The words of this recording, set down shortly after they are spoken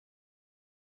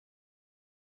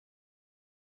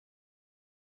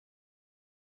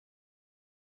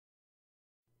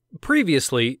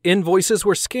Previously, invoices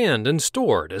were scanned and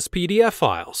stored as PDF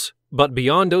files. But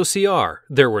beyond OCR,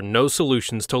 there were no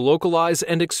solutions to localize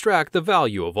and extract the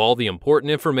value of all the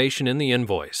important information in the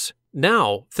invoice.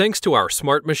 Now, thanks to our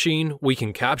smart machine, we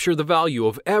can capture the value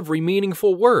of every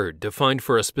meaningful word defined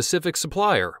for a specific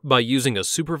supplier by using a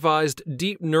supervised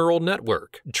deep neural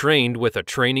network trained with a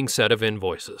training set of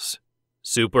invoices.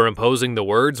 Superimposing the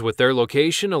words with their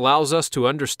location allows us to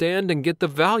understand and get the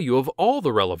value of all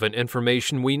the relevant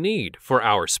information we need for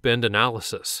our spend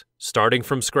analysis. Starting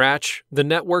from scratch, the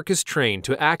network is trained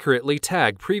to accurately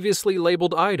tag previously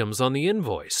labeled items on the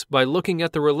invoice by looking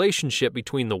at the relationship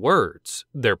between the words,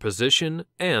 their position,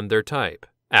 and their type.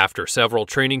 After several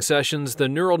training sessions, the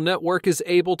neural network is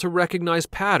able to recognize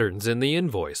patterns in the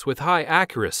invoice with high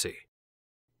accuracy.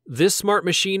 This smart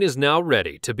machine is now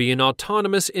ready to be an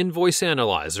autonomous invoice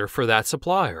analyzer for that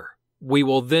supplier. We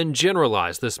will then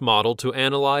generalize this model to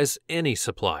analyze any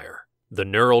supplier. The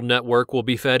neural network will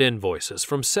be fed invoices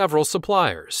from several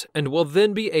suppliers and will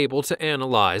then be able to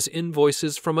analyze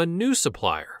invoices from a new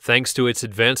supplier. Thanks to its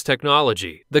advanced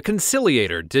technology, the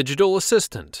Conciliator digital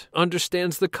assistant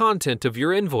understands the content of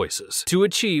your invoices to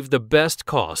achieve the best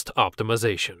cost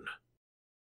optimization.